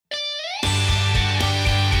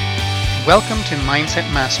Welcome to Mindset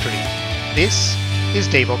Mastery. This is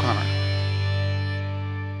Dave O'Connor.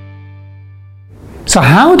 So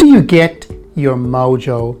how do you get your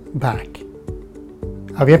mojo back?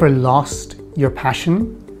 Have you ever lost your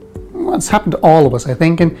passion? Well, it's happened to all of us, I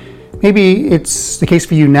think, and maybe it's the case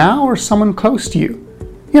for you now or someone close to you.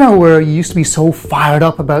 You know, where you used to be so fired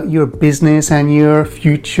up about your business and your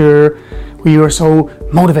future, where you were so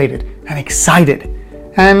motivated and excited.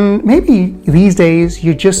 And maybe these days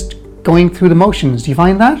you're just going through the motions. Do you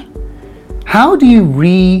find that? How do you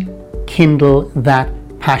rekindle that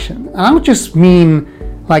passion? And I don't just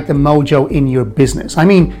mean like the mojo in your business. I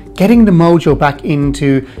mean getting the mojo back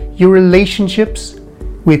into your relationships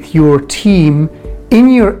with your team in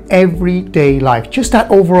your everyday life. Just that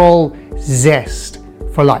overall zest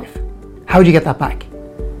for life. How do you get that back?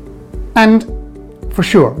 And for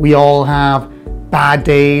sure, we all have bad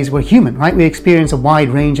days. We're human, right? We experience a wide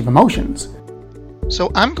range of emotions. So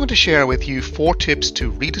I'm going to share with you 4 tips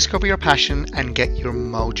to rediscover your passion and get your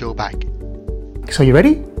mojo back. So you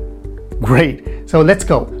ready? Great. So let's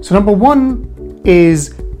go. So number 1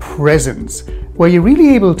 is presence, where you're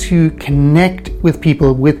really able to connect with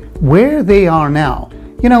people with where they are now.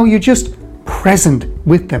 You know, you're just present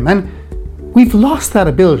with them. And we've lost that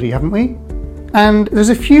ability, haven't we? And there's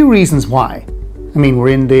a few reasons why. I mean,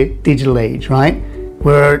 we're in the digital age, right?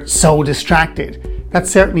 We're so distracted. That's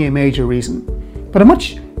certainly a major reason. But a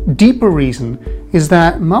much deeper reason is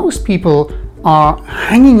that most people are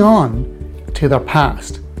hanging on to their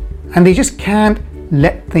past and they just can't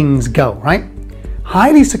let things go, right?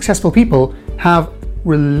 Highly successful people have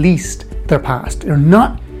released their past. They're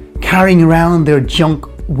not carrying around their junk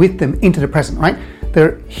with them into the present, right?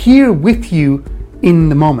 They're here with you in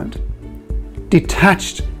the moment,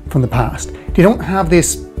 detached from the past. They don't have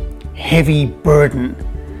this heavy burden,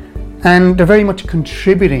 and they're very much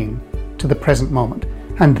contributing to the present moment.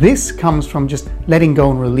 And this comes from just letting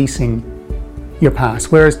go and releasing your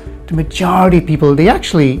past. Whereas the majority of people, they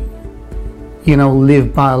actually,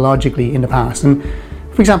 live biologically in the past. And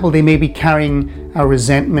for example, they may be carrying a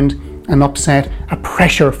resentment, an upset, a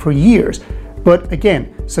pressure for years. But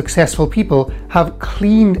again, successful people have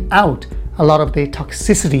cleaned out a lot of the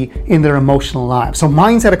toxicity in their emotional lives. So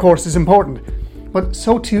mindset, of course, is important, but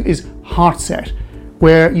so too is heart set,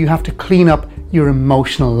 where you have to clean up your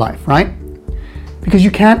emotional life, right? Because you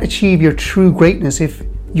can't achieve your true greatness if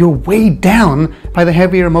you're weighed down by the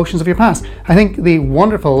heavier emotions of your past. I think the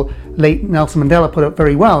wonderful late Nelson Mandela put it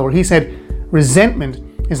very well, where he said, resentment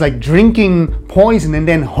is like drinking poison and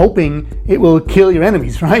then hoping it will kill your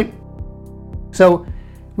enemies, right? So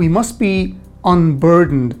we must be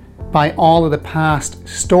unburdened by all of the past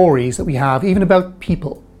stories that we have, even about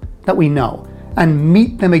people that we know, and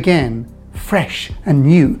meet them again fresh and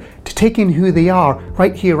new, to take in who they are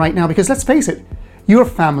right here, right now. Because let's face it, your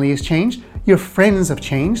family has changed, your friends have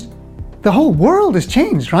changed, the whole world has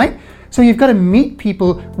changed, right? So you've got to meet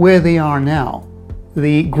people where they are now.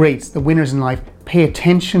 The greats, the winners in life, pay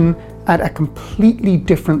attention at a completely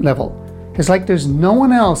different level. It's like there's no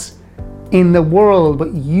one else in the world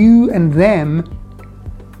but you and them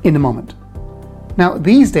in the moment. Now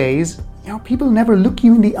these days, people never look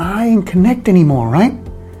you in the eye and connect anymore, right?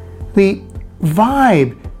 The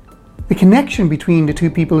vibe, the connection between the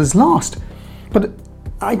two people is lost. But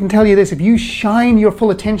I can tell you this, if you shine your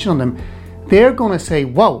full attention on them, they're going to say,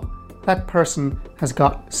 whoa, that person has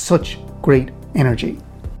got such great energy.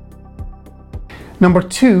 Number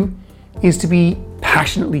 2 is to be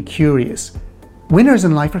passionately curious. Winners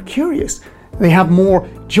in life are curious. They have more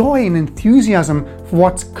joy and enthusiasm for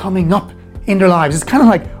what's coming up in their lives. It's kind of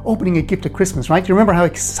like opening a gift at Christmas, right? Do you remember how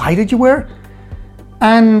excited you were?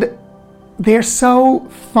 And they're so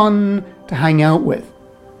fun to hang out with.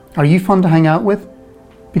 Are you fun to hang out with?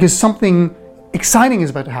 Because something exciting is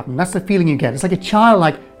about to happen. That's the feeling you get. It's like a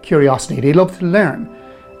childlike curiosity. They love to learn.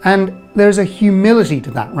 And there's a humility to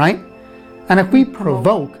that, right? And if we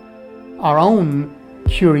provoke our own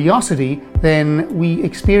curiosity, then we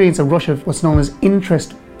experience a rush of what's known as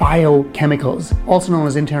interest biochemicals, also known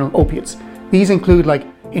as internal opiates. These include like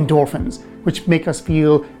endorphins, which make us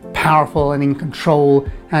feel powerful and in control,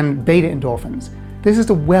 and beta endorphins. This is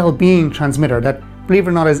the well-being transmitter that, believe it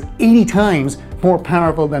or not, is 80 times more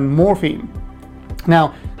powerful than morphine.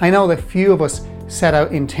 Now, I know that few of us set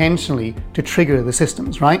out intentionally to trigger the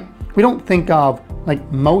systems, right? We don't think of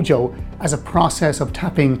like mojo as a process of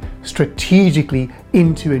tapping strategically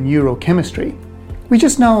into a neurochemistry. We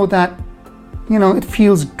just know that, it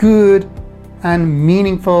feels good and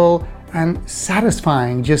meaningful and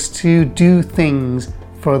satisfying just to do things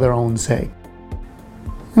for their own sake.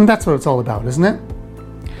 And that's what it's all about, isn't it?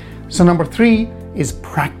 So number 3 is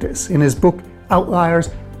practice. In his book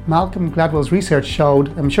Outliers, Malcolm Gladwell's research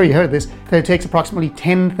showed, I'm sure you heard this, that it takes approximately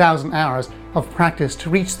 10,000 hours of practice to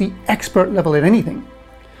reach the expert level at anything.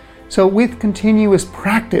 So with continuous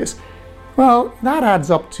practice, well, that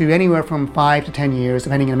adds up to anywhere from 5 to 10 years,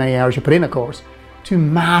 depending on how many hours you put in, of course, to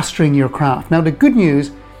mastering your craft. Now, the good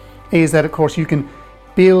news is that, of course, you can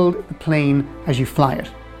build the plane as you fly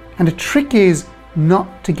it. And the trick is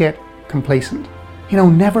not to get complacent.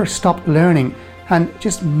 Never stop learning, and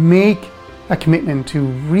just make a commitment to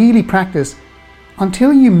really practice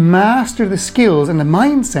until you master the skills and the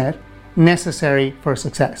mindset necessary for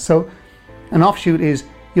success. So an offshoot is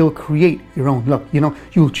you'll create your own luck.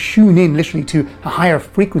 You'll tune in literally to a higher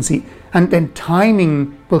frequency, and then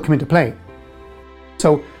timing will come into play.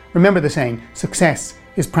 So remember the saying, success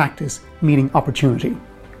is practice meeting opportunity.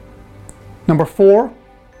 Number four,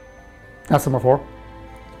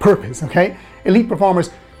 purpose, okay? Elite performers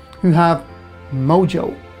who have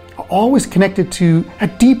mojo are always connected to a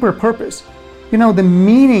deeper purpose. The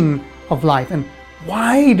meaning of life and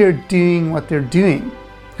why they're doing what they're doing.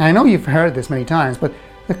 And I know you've heard this many times, but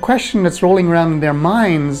the question that's rolling around in their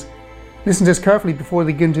minds, listen to this carefully before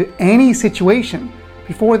they get into any situation,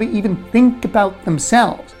 before they even think about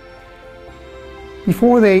themselves,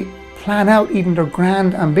 before they plan out even their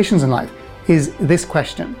grand ambitions in life, is this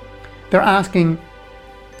question. They're asking,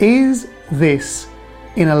 is this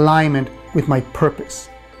in alignment with my purpose?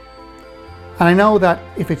 And I know that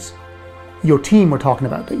if it's your team we're talking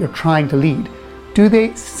about, that you're trying to lead, do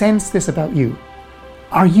they sense this about you?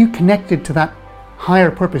 Are you connected to that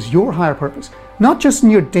higher purpose, your higher purpose? Not just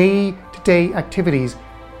in your day-to-day activities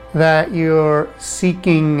that you're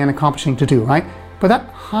seeking and accomplishing to do, right? But that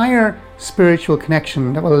higher spiritual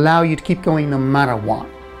connection that will allow you to keep going no matter what.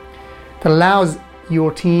 That allows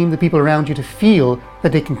your team, the people around you, to feel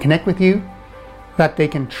that they can connect with you, that they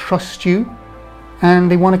can trust you,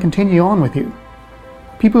 and they want to continue on with you.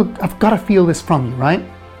 People have got to feel this from you, right?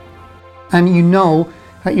 And you know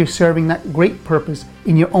that you're serving that great purpose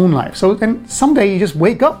in your own life. So then someday you just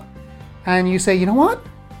wake up and you say, you know what?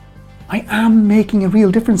 I am making a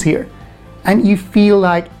real difference here. And you feel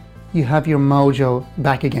like you have your mojo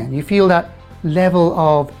back again. You feel that level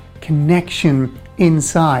of connection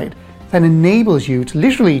inside that enables you to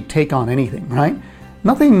literally take on anything, right?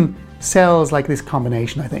 Nothing sells like this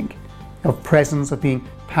combination, I think, of presence, of being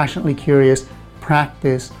passionately curious,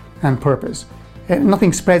 practice, and purpose.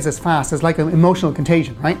 Nothing spreads as fast as like an emotional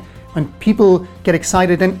contagion, right? When people get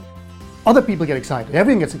excited, then other people get excited.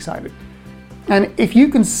 Everyone gets excited. And if you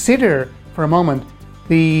consider for a moment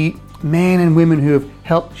the men and women who have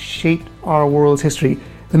helped shape our world's history,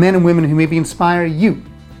 the men and women who maybe inspire you,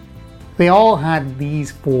 they all had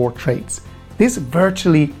these four traits. This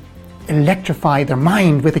virtually electrified their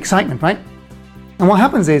mind with excitement, right? And what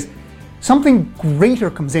happens is something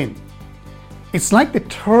greater comes in. It's like the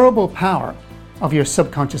turbo power of your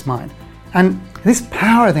subconscious mind. And this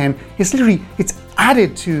power then is literally, it's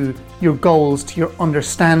added to your goals, to your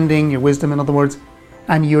understanding, your wisdom in other words,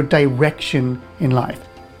 and your direction in life.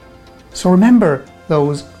 So remember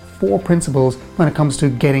those four principles when it comes to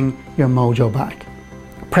getting your mojo back.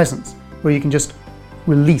 Presence, where you can just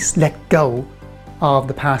release, let go of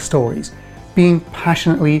the past stories. Being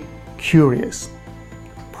passionately curious.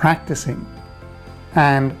 Practicing.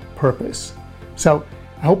 And purpose. So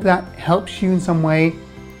I hope that helps you in some way.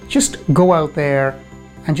 Just go out there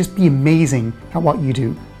and just be amazing at what you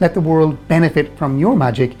do. Let the world benefit from your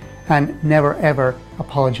magic and never ever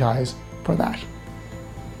apologize for that.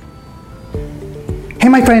 Hey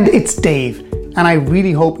my friend, it's Dave, and I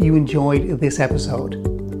really hope you enjoyed this episode.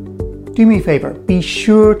 Do me a favor, be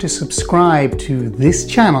sure to subscribe to this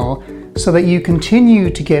channel so that you continue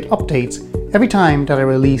to get updates every time that I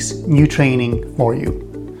release new training for you.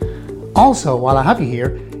 Also, while I have you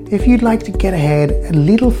here, if you'd like to get ahead a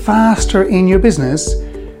little faster in your business,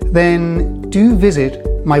 then do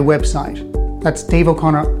visit my website. That's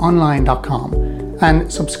daveoconnoronline.com,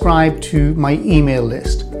 and subscribe to my email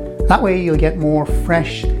list. That way you'll get more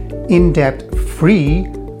fresh, in-depth, free,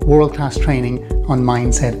 world-class training on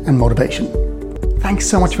mindset and motivation. Thanks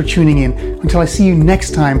so much for tuning in. Until I see you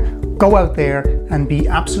next time, go out there and be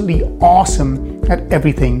absolutely awesome at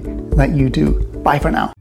everything that you do. Bye for now.